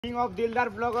king of दिलदार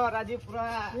blogger Rajiv पूरा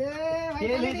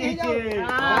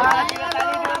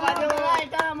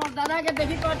दादा के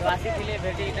देखी आसीले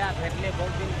भेटीटा भेटले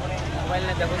बहुत दिन परे मोबाइल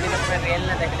ने देखो दिन पे रियल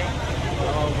ने देखले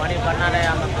भवानीपटना रे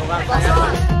हम प्रोग्राम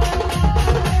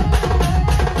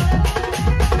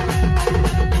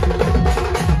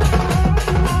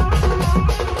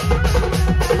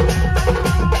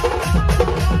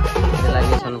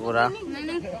लगी सन पूरा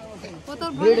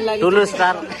भीड़ लगी टुलू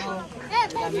स्टार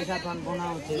हमेशा फोन बना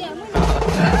होते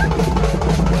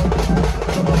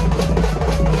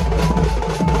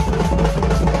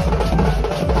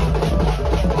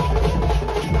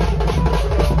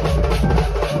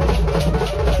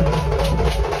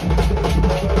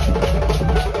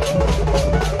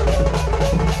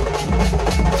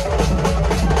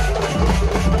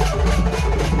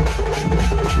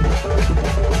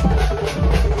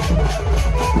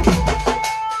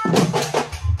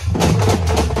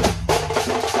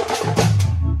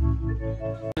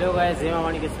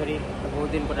भवानीपटना बहुत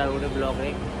दिन पटार गोटे ब्लॉग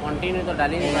रे कंटिन्यू तो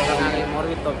डाली मोर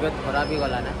भी तबियत खराब ही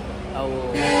गला ना आ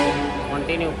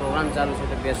कंटिन्यू प्रोग्राम चालू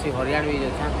से बेसी हरियाण भी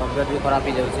जाए तबियत भी खराब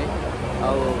ही जाऊे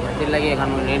लगे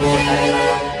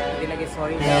लगे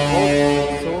सॉरी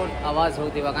बहुत जोर आवाज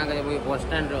होता क्या मुझे बस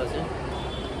स्टैंड अच्छे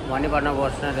भवानीपटना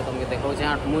बस स्टैंड तुमको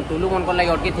देखा मुझे टुलू मन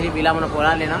लगे अटकी थी पिला मैंने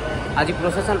पढ़ा लेना आज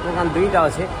प्रोसेशन प्रोग्राम दुईटा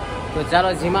अच्छे तो चलो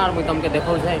जिमा और मुझे तुमको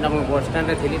देखा मुझे बस स्टैंड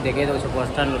रे थी देखे दे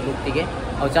बस स्टैंड लुक टे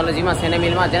और चलो जिमा सेने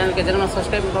मिलमा चैनल के चैनल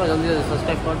सब्सक्राइब करो जल्दी जल्दी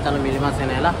सब्सक्राइब करो चलो मिलमा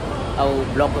सेने है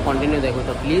ब्लॉग को कंटिन्यू देखो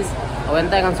तो प्लीज और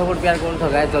एंता एखान सपोर्ट प्यार करो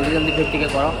गाय जल्दी जल्दी फिर टे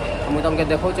करो मुझे तुमको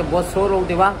देखा बहुत शोर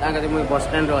होता क्या मुझे बस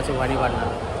स्टैंड अच्छे भवानीपटना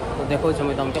तो देखा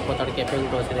मुझे तुमको पतड़ कैफे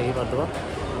गुट अच्छे देखी पार्थ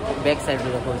बैक साइड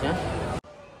देखा बस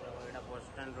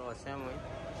स्टैंड अच्छे मुझे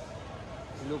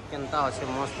लुक केनता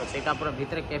अच्छे मस्त अच्छे यहाँ पूरा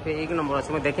भितर कैफे एक नंबर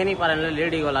अच्छे मुझे देखे नहीं पारे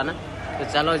लेट ही गला ना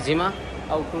तो चलो जिमा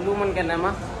और टुलू मन के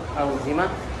नेमा और जिमा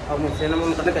और मुझे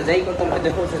मन कने जाई कर तुमको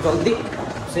देखो से जल्दी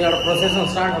से प्रोसेशन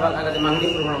स्टार्ट होगा आगे मांगनी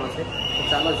प्रोग्राम अच्छे तो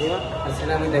चलो जिमा और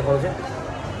सेना मुझे देखो से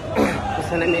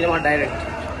सेना मिलमा डायरेक्ट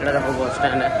एटा देखो बस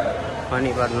स्टैंड है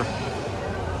भवानीपटना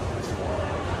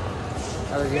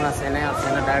चलो जिमा सेना और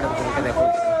सेना डायरेक्ट तुमको देखो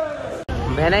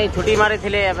भेना छुट्टी मारी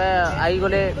थी आई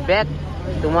गले बैक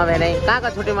तुमा भेना क्या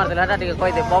छुट्टी मारते हटा टे कह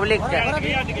दे पब्लिक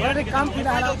काम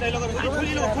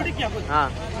हाँ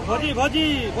भोजी भोजी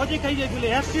भोजी कही जाइले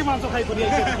हैप्पी मांस खाई पड़ी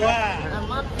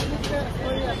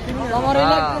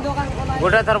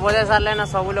गोटे थर बजे सारे ना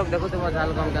सब लोग देखु तुम झाल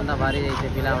कम केनता भारी जाइए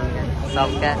पिला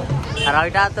सबके और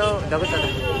तो देखु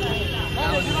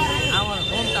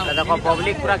देखो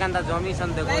पब्लिक पूरा केनता जमी सन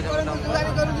देखो सब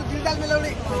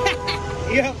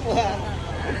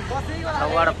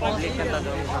पब्लिक केनता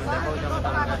जमी सन देखो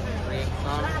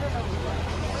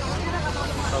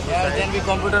भी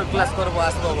कंप्यूटर क्लास करबो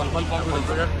आसबो भल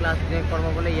कंप्यूटर क्लास जे करबो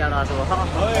बोले यार आसबो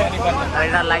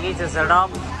एटा लागी छे सेटअप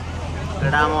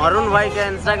एटा हम अरुण भाई के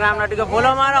इंस्टाग्राम न टिके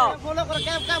फॉलो मारो फॉलो कर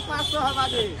कैप 500 हवा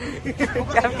दे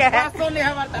कैप 500 ले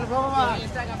हमार तन भगवान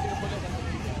इंस्टाग्राम टिके फॉलो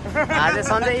आज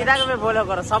संजय इरा के फॉलो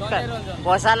करो सबके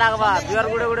पैसा लागबा बियर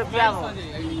गुडे गुडे पियाबो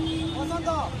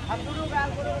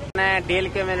ने डेल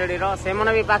के मेलोडी रो से मन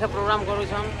भी पाखे प्रोग्राम करू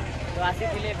छम तो आसी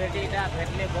थिले भेटीटा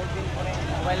भेटले बहुत दिन परे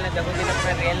मोबाइल ने देखो दिन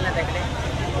पे रियल ने देखले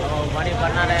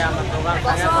भवानीपटना रे हम प्रोग्राम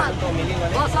संगे करू तो मिली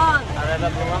गले और एबे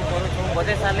प्रोग्राम करू छम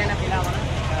बजे साले ना पिला मन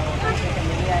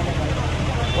मिली आइले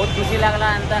बहुत खुशी लागला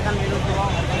अंता खन मिलु तो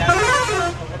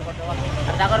सपोर्ट करतो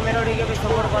और ताकर मेलोडी के भी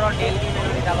सपोर्ट करो डेल की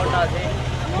मेलोडी ताकरटा আছে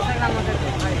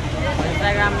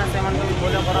इंस्टाग्राम ना सेमन को भी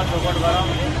फॉलो करो सपोर्ट करो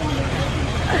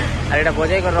और एटा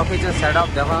बजाई कर रखी छ सेटअप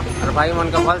देखो और भाई मन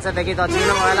के फल से देखी तो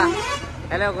चिन्ह वाला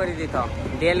हेलो करी दी तो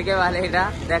डेल के वाले इटा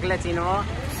देखले चिन्ह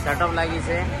सेटअप लगी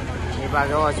से ये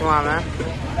बागे अछु हमें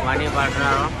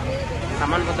भवानीपटना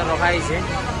सामान पत्र रखाई से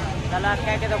चला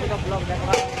क्या के देखो तो ब्लॉग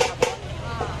देखबा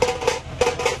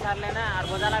कर लेना और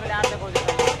बजाला भी आप देखो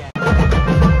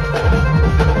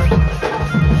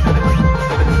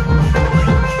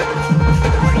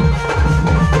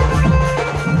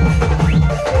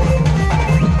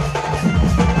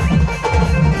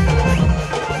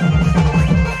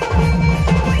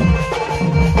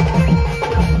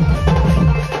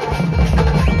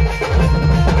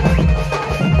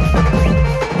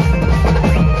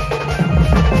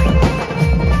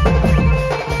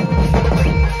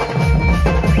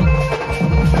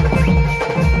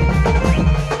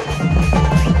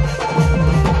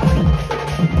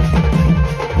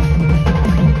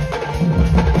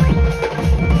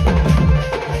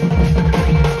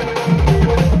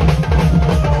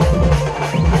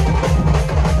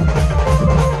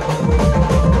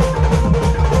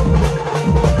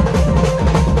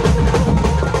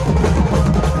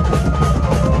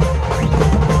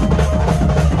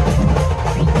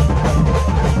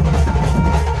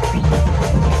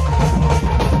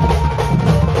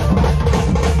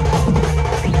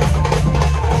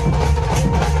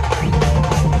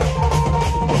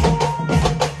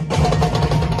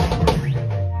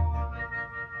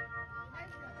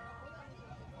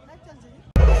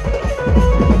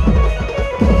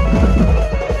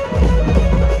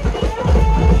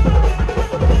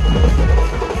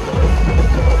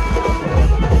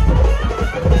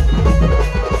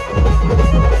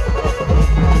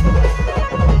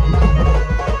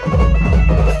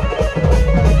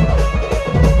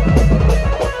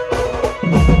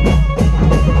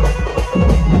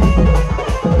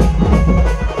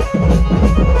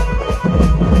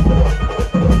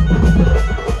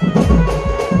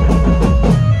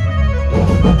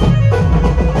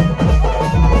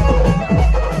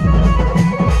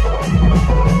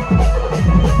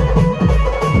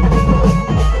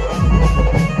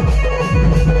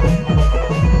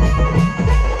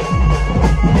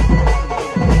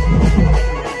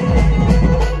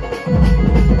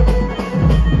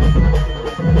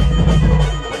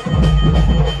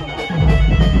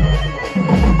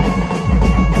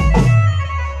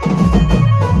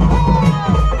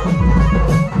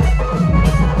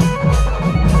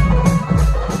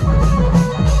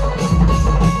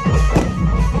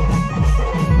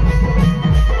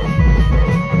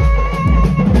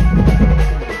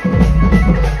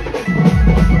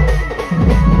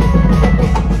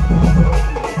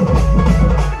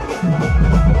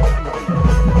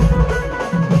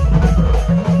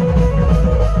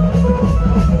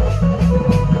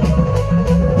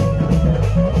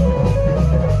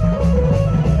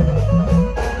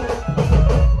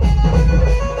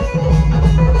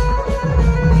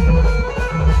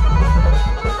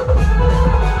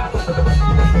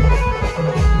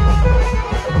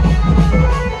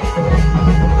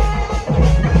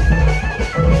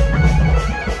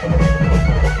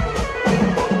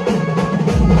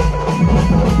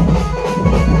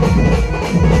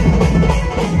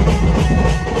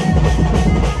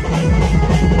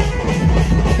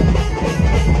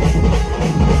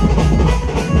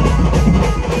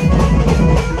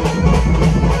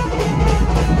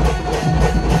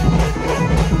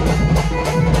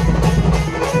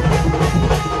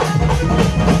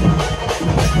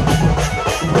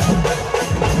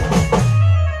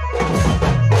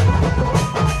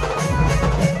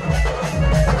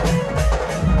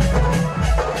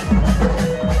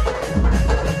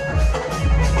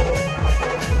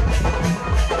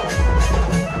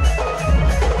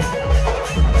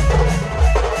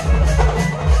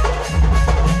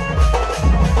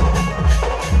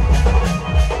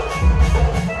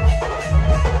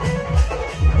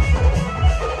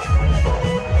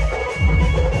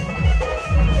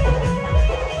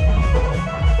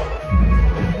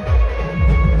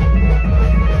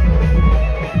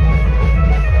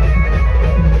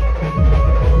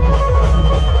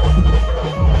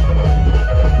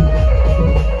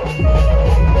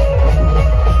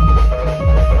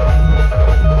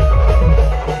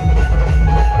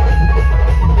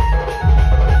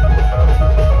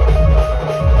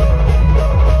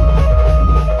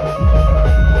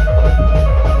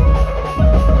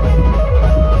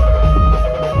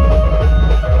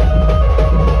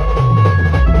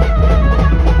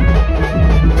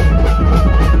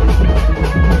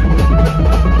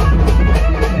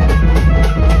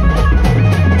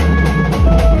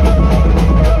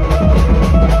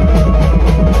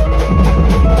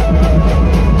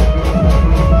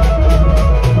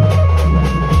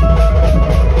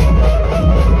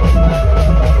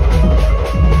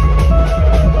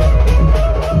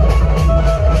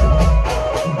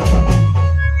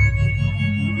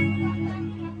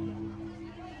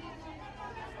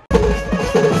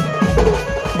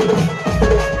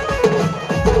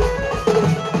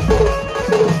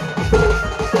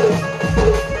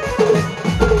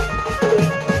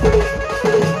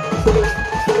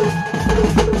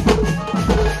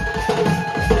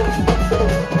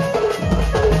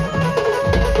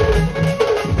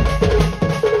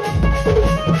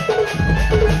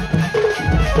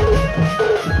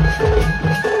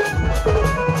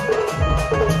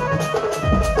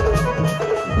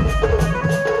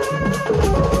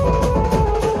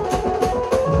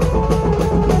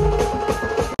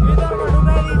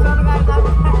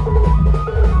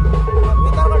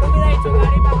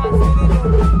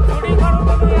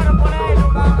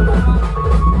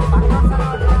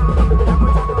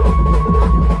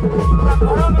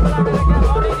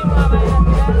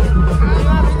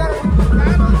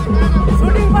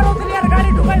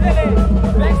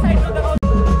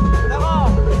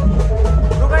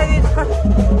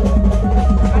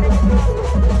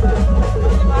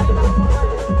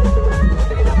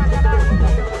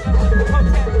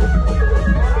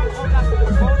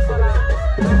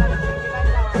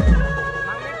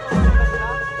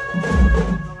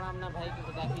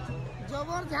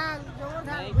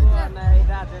नहीं को नहीं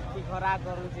इटा देखी खरा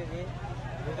करू छे जे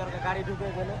भीतर के गाड़ी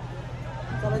ढुके गेले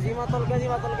चलो जीमा तल के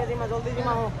जीमा जल्दी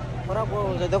जीमा हो खरा को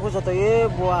देखो छ तो ये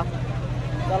बुआ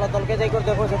चलो तल के जाई कर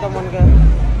देखो छ तो मन के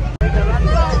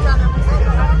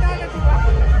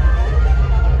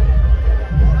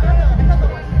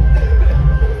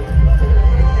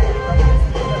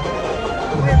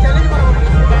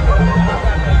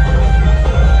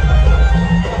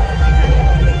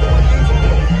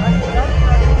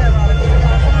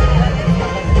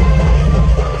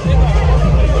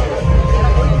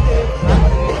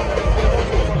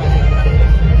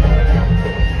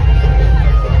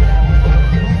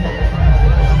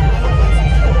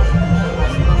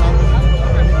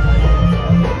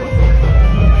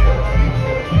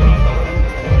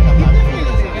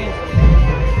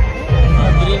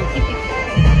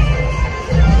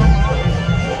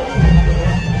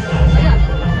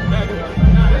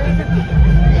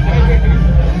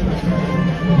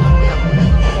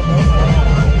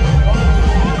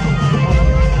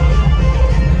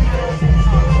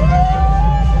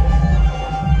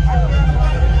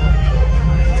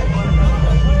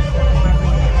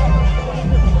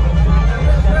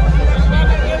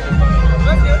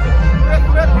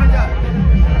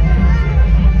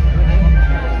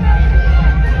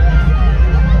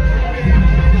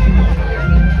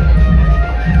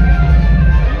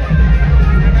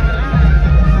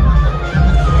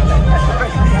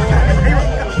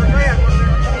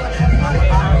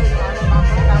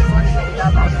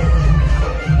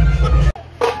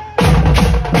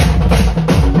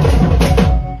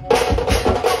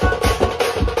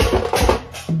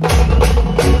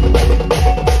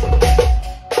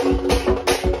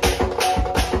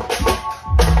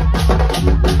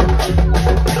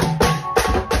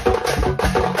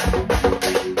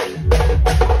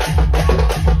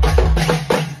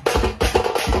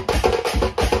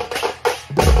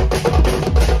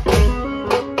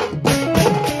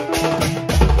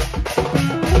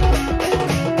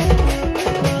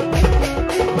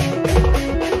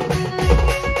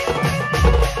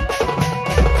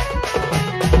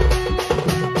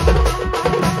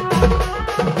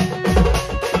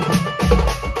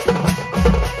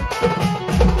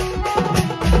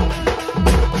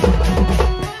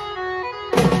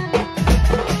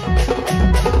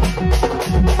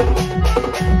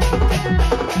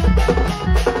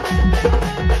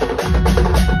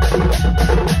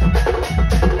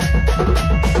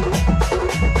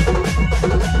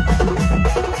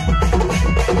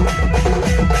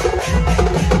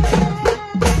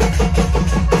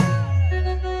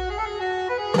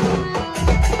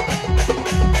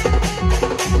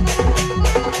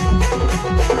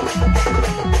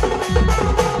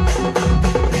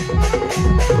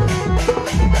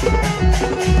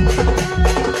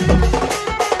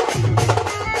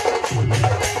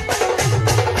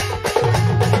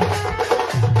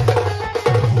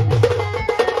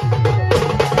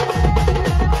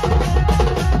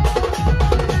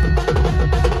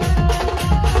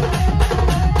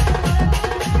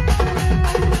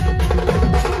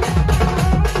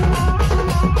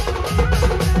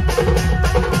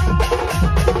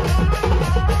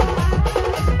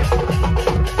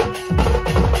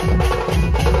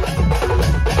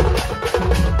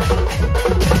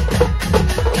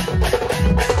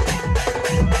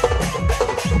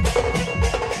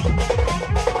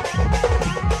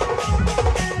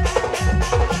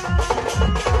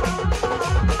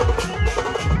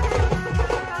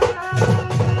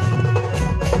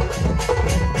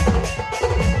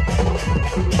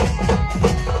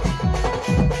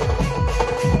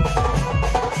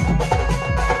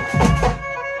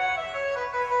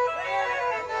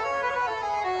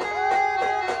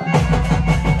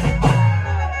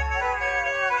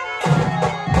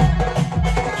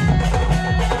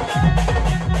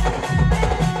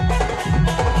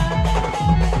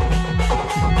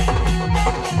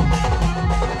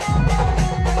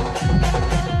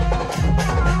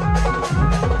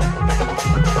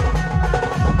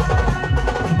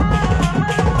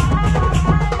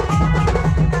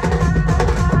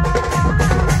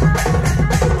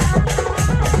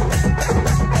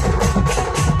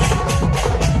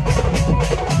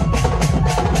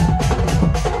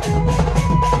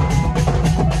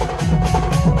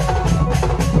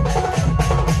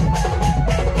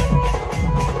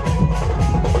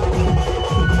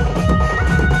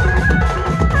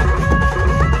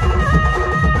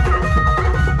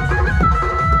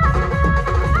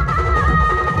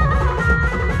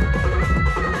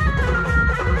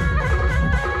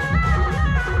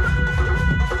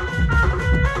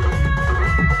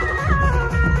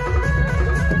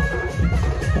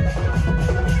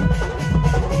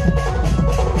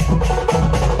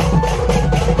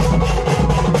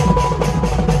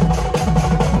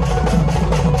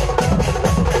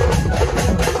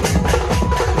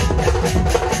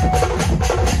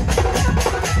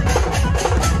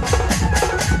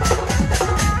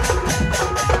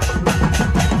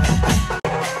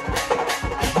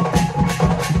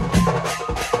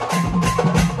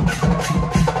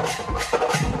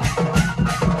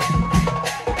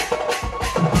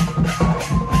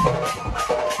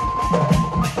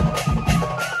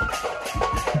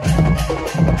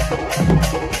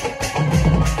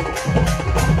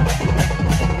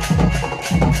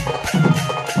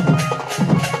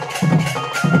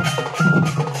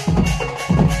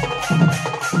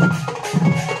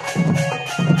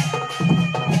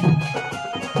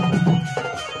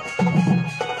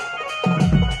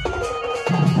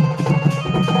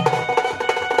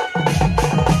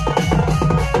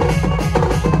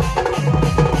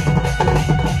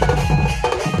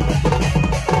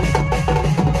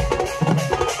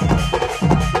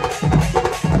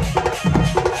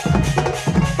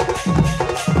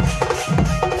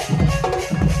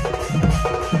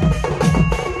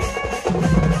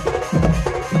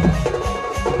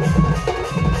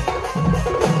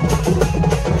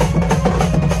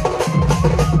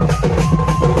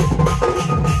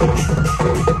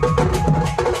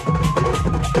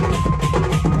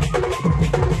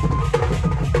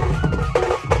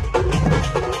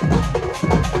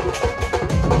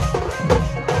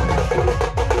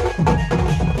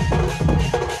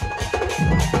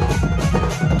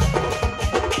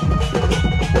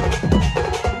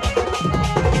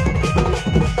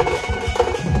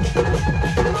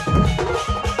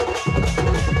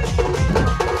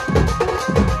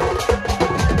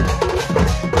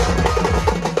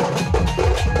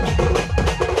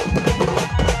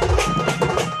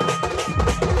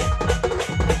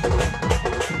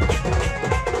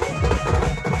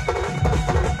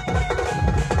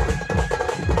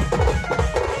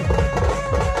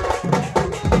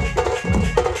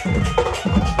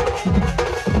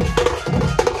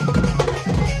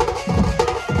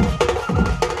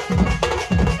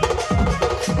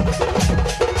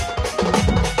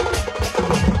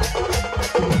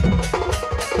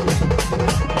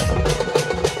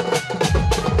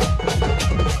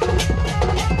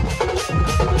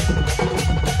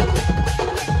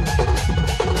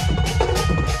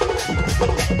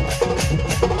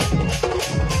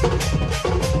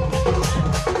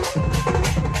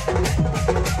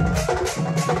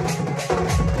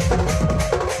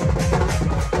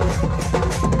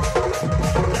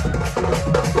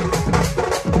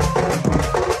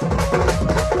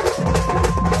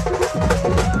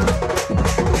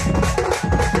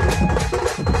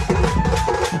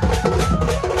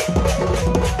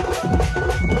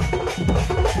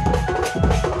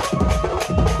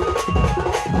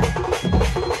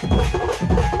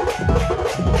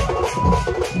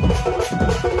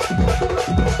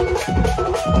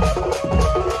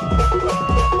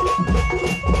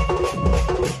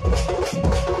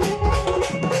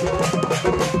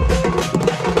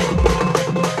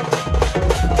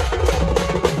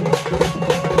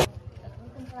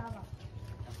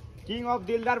ऑफ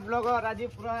दिलदार ब्लॉगर राजीव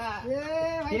पूरा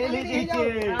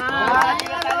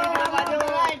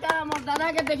दादा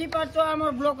के देखी पाछो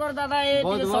हमर ब्लॉगर दादा ए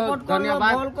बहुत सपोर्ट बहुत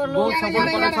धन्यवाद बहुत सपोर्ट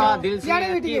कलो दिल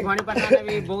से की भवानीपटना ने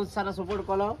भी बहुत सारा सपोर्ट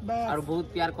कलो और बहुत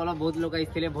प्यार कलो बहुत लोग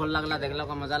आइले भल लागला देखला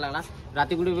को मजा लागला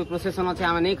राती गुडी भी प्रोसेशन अछि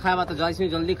हम नहीं खायबा तो जाइसु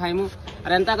जल्दी खाइमु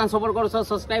और एंता कन सपोर्ट करो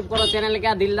सब्सक्राइब करो चैनल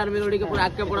के दिलदार मेलोडी के पूरा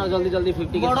आके पड़ो जल्दी जल्दी 50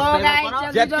 के सब्सक्राइब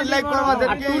करो जेटकी लाइक करबा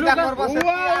जेटकी का करबा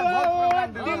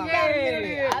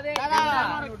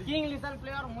किंग लिटिल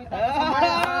प्लेयर मुई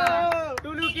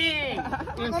टुलू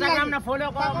किंग इंस्टाग्राम ने फॉलो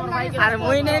करो मोर भाई के अरे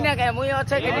मुई नहीं ना के मुई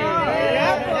अच्छे के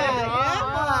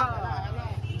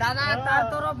दादा तार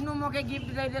तरफ नु मोके गिफ्ट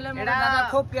दे देले मेरा दादा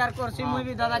खूब प्यार करसी मुई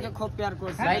भी दादा के खूब प्यार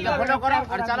करसी भाई के फॉलो करो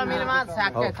और चलो मिल मा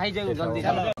साग के खाई जाऊ जल्दी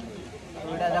चलो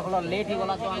एटा देखलो लेट ही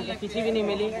गला तो हमके किसी भी नहीं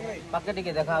मिली पक्के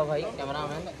टिके दिखाओ भाई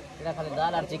कैमरामैन एटा खाली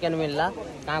दाल और चिकन मिलला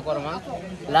का करमा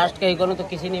लास्ट के ही करू तो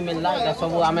किसी नहीं मिलला एटा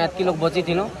सब हमें 8 किलो बची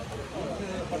थिनो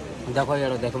देखो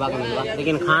यार देखबा के मिलबा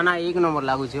लेकिन खाना एक नंबर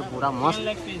लागू छे पूरा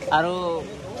मस्त आरो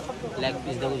लेग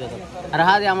पीस देखो जतो अरे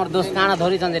हा दे हमर दोस्त काना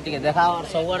धरी छन जे टिके देखाओ और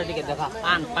सबवार टिके देखा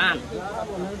पान पान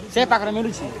से पाकरे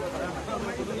मिलु छी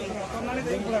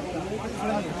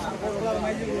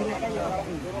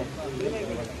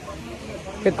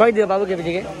के कहि दे बाबू के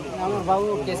बिजी के हमर बाबू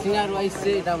केसिंगा वाइस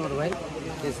से एटा हमर भाई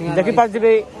केसिंगा देखि पाछ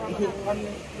दिबे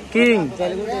किंग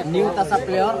न्यू तासा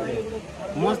प्लेयर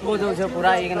मस्त बजाऊ छे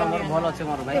पूरा एक नंबर भल अच्छे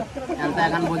मोर भाई एंता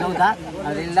एखन बजाऊ था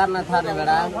दिलदार न था रे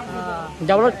बेड़ा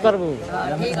जबरदस्त करबू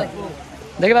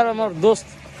देखि बार मोर दोस्त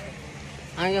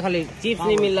आगे खाली चिप्स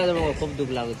नहीं मिलला जब खूब दुख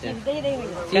लागु छे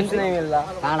चिप्स नहीं मिलला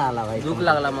काना हला भाई दुख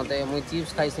लागला मते मुई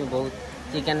चिप्स खाइसी बहुत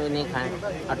चिकन भी नहीं खाए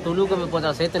और टुलू को भी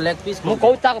पचास है तो लेग पीस मु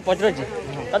कहू ता पचरे छी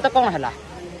त कोन हला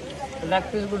लेग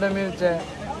पीस गुडे मिलचे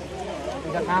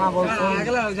खाना बहुत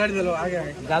आगे झाड़ देलो आगे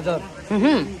गाजर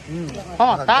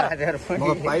हां तार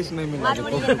मगर प्राइस नहीं मिला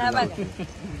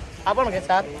अपन के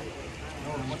साथ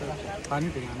पानी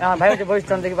हां भाई जो वॉइस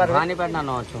टन देखि बार भवानीपटना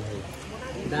न अछु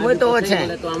मुई तो अच्छे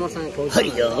तो हमर संग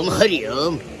हरिओम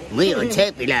हरिओम मुई अच्छे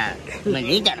पिला मैं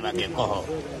नहीं जानवा के कहो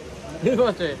ठीक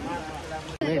होते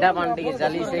मीठा पान टिके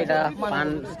चली से एटा पान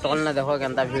स्टॉल न देखो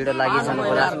केनता भीड़ लागी छन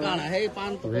पूरा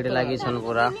भीड़ लागी छन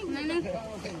पूरा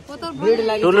भीड़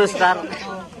लागी टुलू स्टार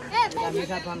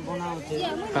मीठा पान बनाउ छे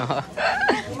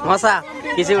मसा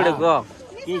किसी उडे गो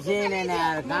किसी ने ना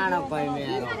यार काना कोई में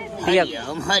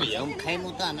हरिओम हरिओम खाइमु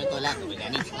तो हमें तो लाग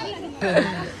जानी छ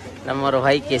नंबर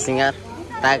भाई के सिंगर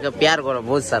ताके प्यार करो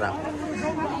बहुत सारा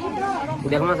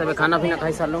देखमा सब खाना पीना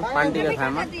खाई सालो पान टिके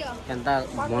खामा केनता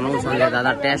बनौ संगे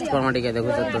दादा टेस्ट करमा टिके देखो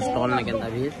तो स्टॉल न केनता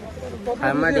भी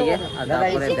खामा टिके आधा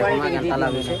पर देखमा केनता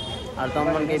लागु छे और तुम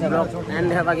मन के ब्लॉग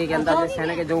एंड है बाकी केनता जे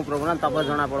सेने के जो प्रोग्राम तब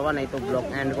जना पड़वा नहीं तो ब्लॉग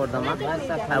एंड कर दमा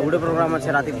आ उडे प्रोग्राम আছে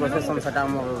राती प्रोसेशन सेटा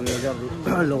मोर निजर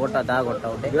लोगोटा दा गोटा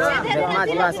उठे देखमा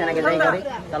जीवा सेने के जाई करे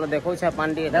चलो देखो छे पान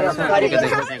टिके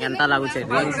देखो छे केनता लागु छे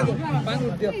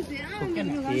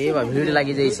ये बा भीड़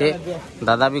लागी जाई छे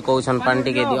दादा भी कहू छन पान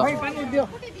टिके दियो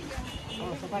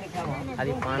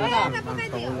अरे पान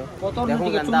सब देखो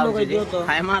गंदा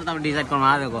खाए मार तब डिसाइड कर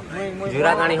मार देखो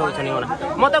जुरा गाणी हो छनी वाला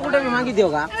मत गुटे भी मांगी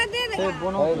दियोगा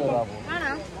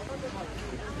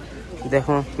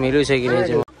देखो मिलु छे कि नहीं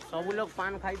छे सब लोग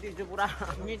पान खाई दी छे पूरा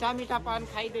मीठा मीठा पान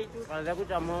खाई दे छु देखो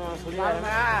हम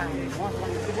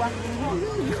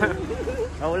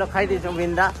सब लोग खाई दी छो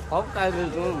बिंदा खूब खाई दी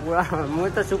छु पूरा मुई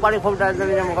तो सुपारी खूब डाल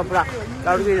दे हम पूरा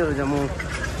काट के दे छु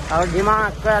और जिमा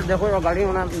का देखो गाड़ी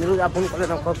होना मिलु अपन करे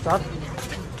तो खूब साथ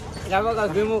जाबो का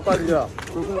जिमो कर लियो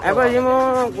एगो जिमो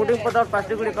कुटिंगपदर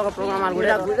प्लास्टिक गुडी का प्रोग्राम आर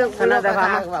गुडी खाना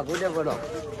देखा गुडे बड़ो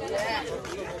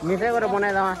मिठे करे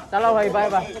बनाई दमा चलो भाई बाय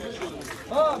बाय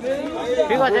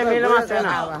ठीक है मिल मास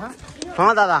ना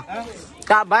हां दादा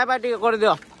का बाय बाय टिके कर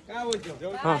दियो का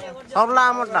बोलछो हां सबला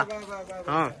हमटा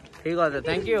हां ठीक है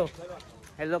थैंक यू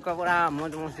हेलो का पूरा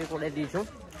मौज मस्ती करे दी छु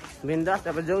बिंदास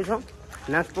अब जाऊ छु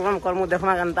नेक्स्ट प्रोग्राम करमु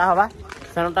देखना केनता हवा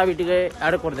सेनटा भी टिके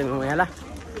ऐड कर देमु हैला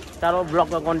चलो ब्लॉग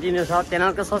का कंटिन्यू छ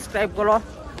चैनल के सब्सक्राइब करो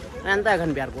एंता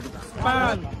एखन प्यार करू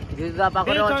पान जिदा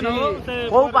पाकरे अछि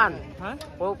को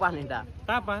पान इटा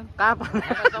का पान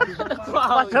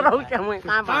पछरौ के मैं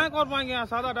का पान कर पाएंगे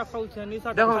सादा रखाउ छे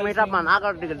निशा देखो मीठा पान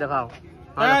आकर टिके दिखाओ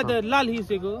दे लाल ही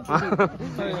से को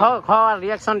खो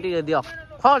रिएक्शन टिके दियो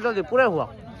खो जल्दी पूरे हुआ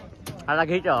आला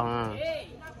खींचो हां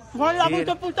भाई अब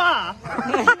तो पुता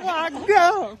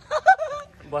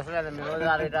बसले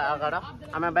मिलोदार एटा आगड़ा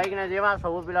हमें बाइक ने जेवा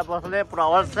सब पिला बसले पूरा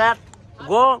ऑल सेट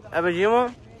गो एबे जिमो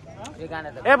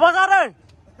ए बजा रे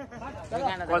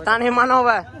पता नहीं मानो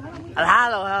बे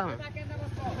हालो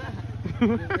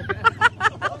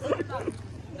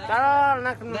चलो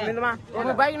नेक्स्ट मिलमा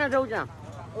बाइक ने जाऊ जा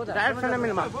डायरेक्ट से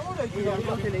मिलमा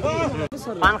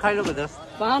पान खाइलो के दस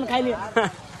पान खाइले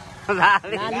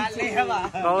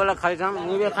कौला खाइछम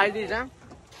मुबे खाइ दिछम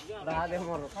राधे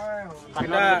मोर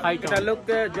এটা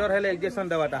লোককে জ্বর হলে ইনজেকশন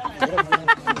দেওয়াটা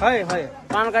হয় হয়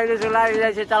पान खाइले चला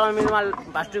जाइ छै 4 मिल माल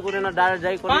प्लास्टिक उड़े ना डायरेक्ट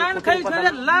जाइ पान खाइ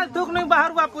छै लाल थुक नहीं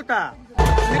बाहर बापुता